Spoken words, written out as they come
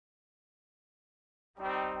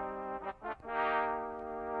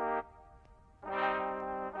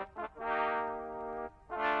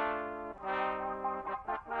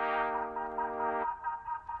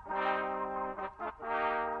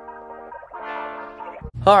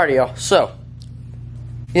Alrighty, y'all. So,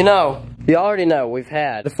 you already know we've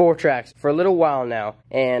had the Fourtrax for a little while now,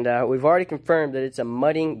 and we've already confirmed that it's a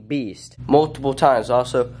mudding beast multiple times.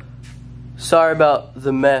 Also, sorry about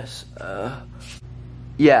the mess.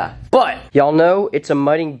 Yeah, but y'all know it's a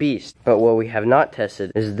mudding beast. But what we have not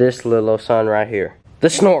tested is this little son right here, the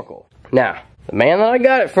Snorkel. Now, the man that I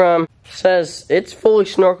got it from says it's fully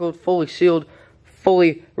snorkeled, fully sealed,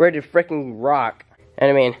 fully ready to freaking rock.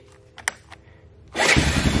 And I mean,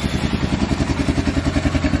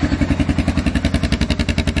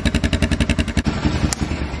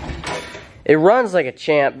 it runs like a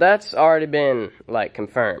champ. That's already been, like,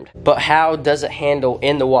 confirmed. But how does it handle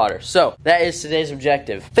in the water? So, that is today's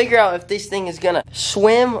objective. Figure out if this thing is gonna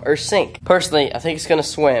swim or sink. Personally, I think it's gonna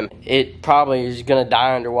swim. It probably is gonna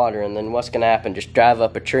die underwater, and then what's gonna happen? Just drive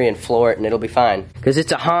up a tree and floor it, and it'll be fine. Because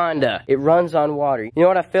it's a Honda. It runs on water. You know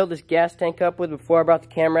what I filled this gas tank up with before I brought the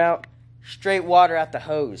camera out? Straight water out the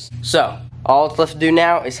hose. So, all it's left to do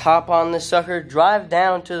now is hop on this sucker, drive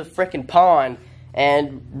down to the frickin' pond,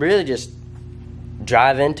 and really just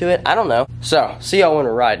drive into it. I don't know. So, see y'all when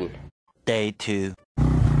we're riding. Day 2.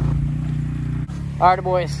 Alright,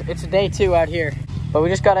 boys, it's day 2 out here, but we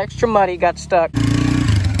just got extra muddy, got stuck,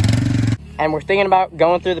 and we're thinking about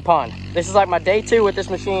going through the pond. This is like my day 2 with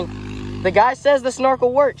this machine. The guy says the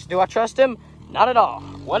snorkel works. Do I trust him? Not at all.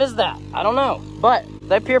 What is that? I don't know, but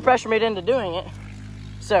they peer pressure me into doing it.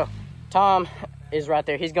 So, Tom is right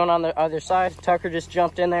there. He's going on the other side. Tucker just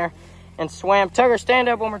jumped in there and swam. Tucker, stand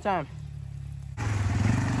up one more time.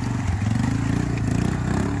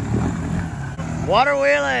 Water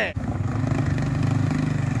wheeling!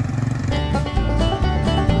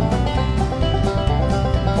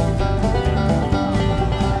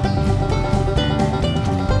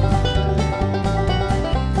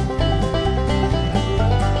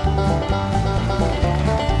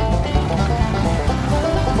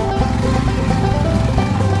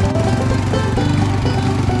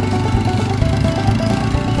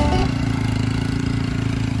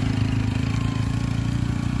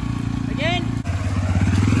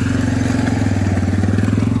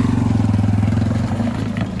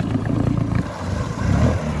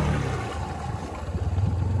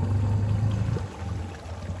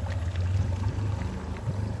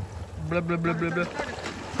 Blah, blah, blah, blah, blah. On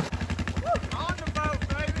the boat,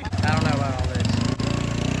 baby. I don't know about all this.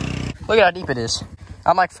 Look at how deep it is.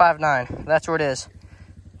 I'm like 5'9". That's where it is.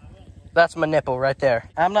 That's my nipple right there.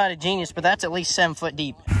 I'm not a genius, but that's at least 7 foot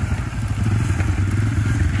deep.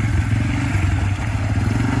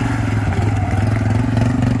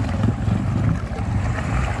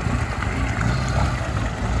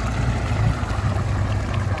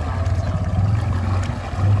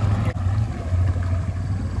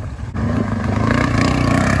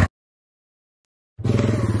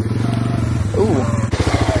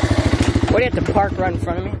 What do you have to park right in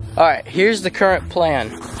front of me? Alright, here's the current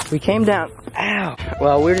plan. We came down, ow.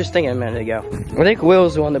 Well, we were just thinking a minute ago. I think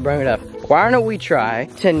Will's the one that brought it up. Why don't we try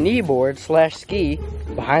to kneeboard / ski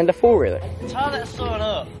behind the four-wheeler? Tie that son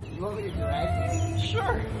up. You want me to drag you?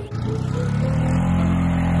 Sure.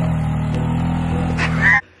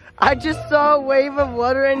 I just saw a wave of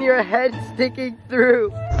water and your head sticking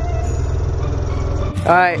through.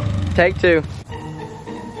 Alright, take 2.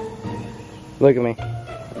 Look at me.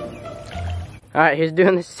 Alright, he's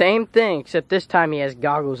doing the same thing, except this time he has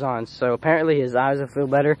goggles on, so apparently his eyes will feel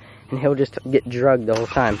better, and he'll just get drugged the whole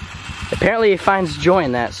time. Apparently he finds joy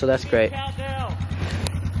in that, so that's great.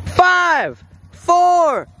 5,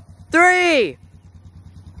 4, 3,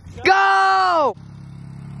 go!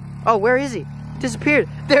 Oh, where is he? Disappeared.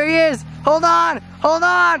 There he is! Hold on! Hold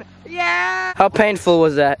on! Yeah! How painful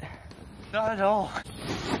was that? Not at all.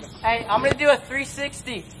 Hey, I'm gonna do a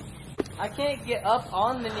 360. I can't get up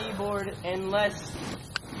on the kneeboard unless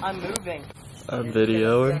I'm moving. I'm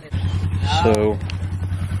videoing. So,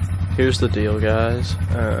 here's the deal, guys.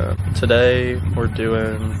 Today, we're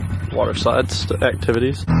doing water slides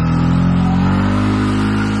activities.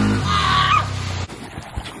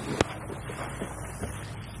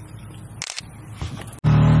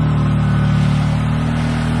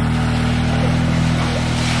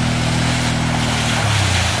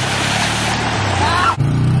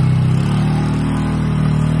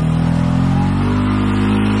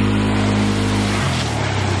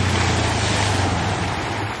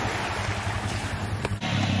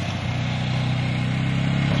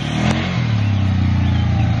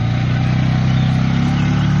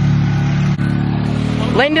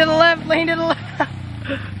 Lean to the left, lean to the left.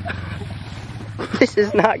 This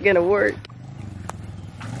is not gonna work.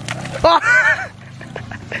 Oh!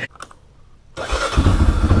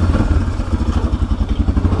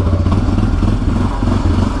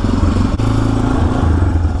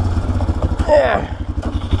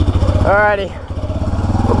 Alrighty,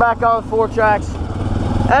 we're back on Fourtrax.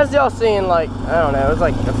 As y'all seen, like, I don't know, it was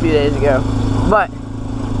like a few days ago. But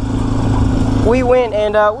we went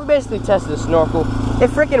and we basically tested the snorkel. It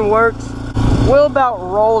freaking works. Will about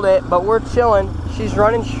rolled it, but we're chilling. She's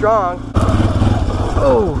running strong.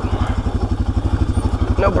 Oh,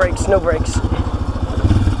 no brakes, no brakes.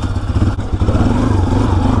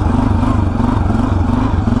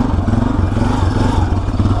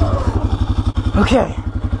 Okay,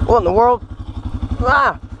 what in the world?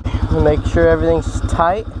 Make sure everything's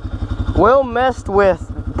tight. Will messed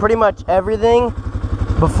with pretty much everything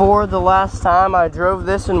before the last time I drove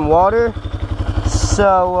this in water.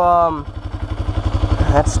 So,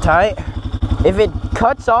 that's tight. If it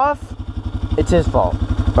cuts off, it's his fault,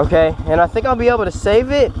 okay? And I think I'll be able to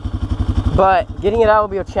save it, but getting it out will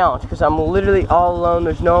be a challenge because I'm literally all alone.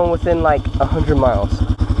 There's no one within like 100 miles.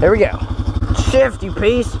 There we go. Shift, you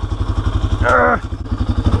piece.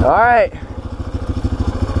 All right.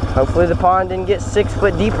 Hopefully the pond didn't get 6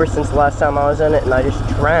 foot deeper since the last time I was in it and I just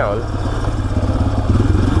drowned.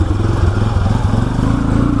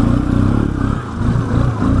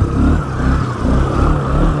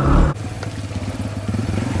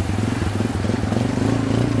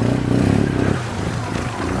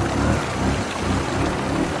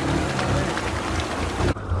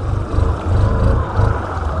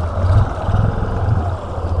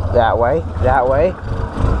 That way, that way.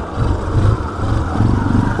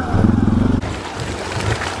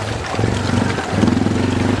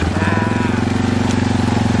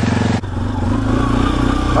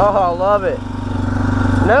 Oh, I love it.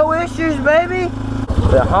 No issues, baby.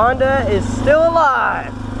 The Honda is still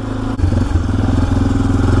alive.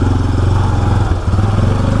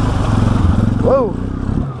 Whoa.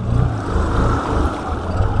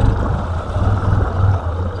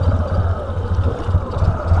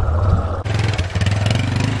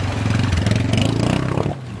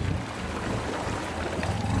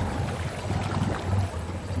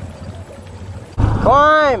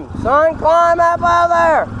 Climb, son, climb up out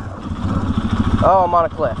there. Oh, I'm on a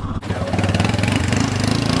cliff.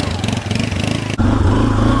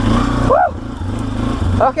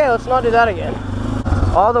 Woo! Okay, let's not do that again.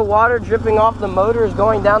 All the water dripping off the motor is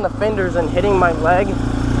going down the fenders and hitting my leg,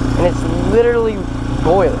 and it's literally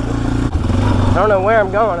boiling. I don't know where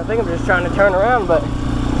I'm going. I think I'm just trying to turn around, but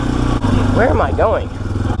where am I going?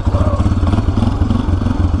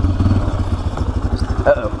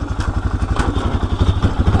 Uh-oh.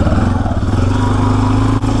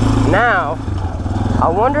 Now, I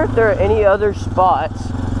wonder if there are any other spots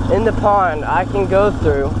in the pond I can go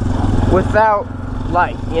through without,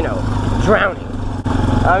 like, you know, drowning.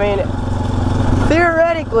 I mean,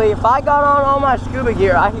 theoretically, if I got on all my scuba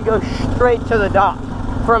gear, I could go straight to the dock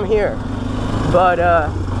from here. But,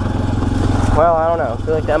 well, I don't know. I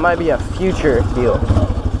feel like that might be a future deal.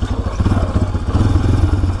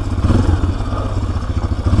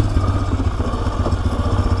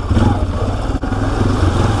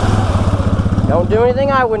 Don't do anything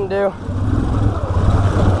I wouldn't do.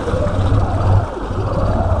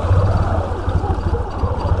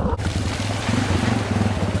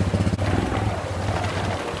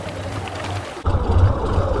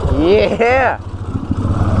 Yeah!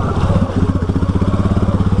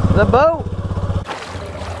 The boat!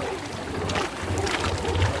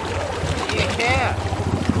 Yeah!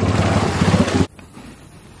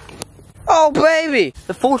 Oh, baby!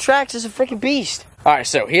 The Fourtrax is a freaking beast! Alright,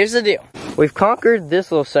 so here's the deal. We've conquered this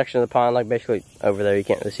little section of the pond, like basically over there, you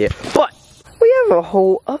can't really see it. But we have a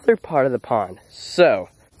whole other part of the pond. So,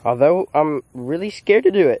 although I'm really scared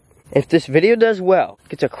to do it, if this video does well,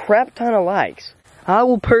 gets a crap ton of likes, I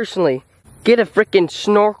will personally get a freaking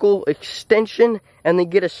snorkel extension and then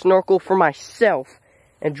get a snorkel for myself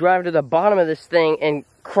and drive to the bottom of this thing and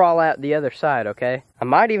crawl out the other side, okay? I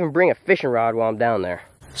might even bring a fishing rod while I'm down there.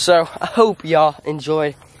 So, I hope y'all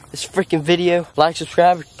enjoyed this freaking video. Like,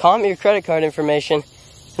 subscribe, comment your credit card information,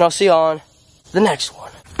 and I'll see you on the next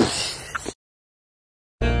one.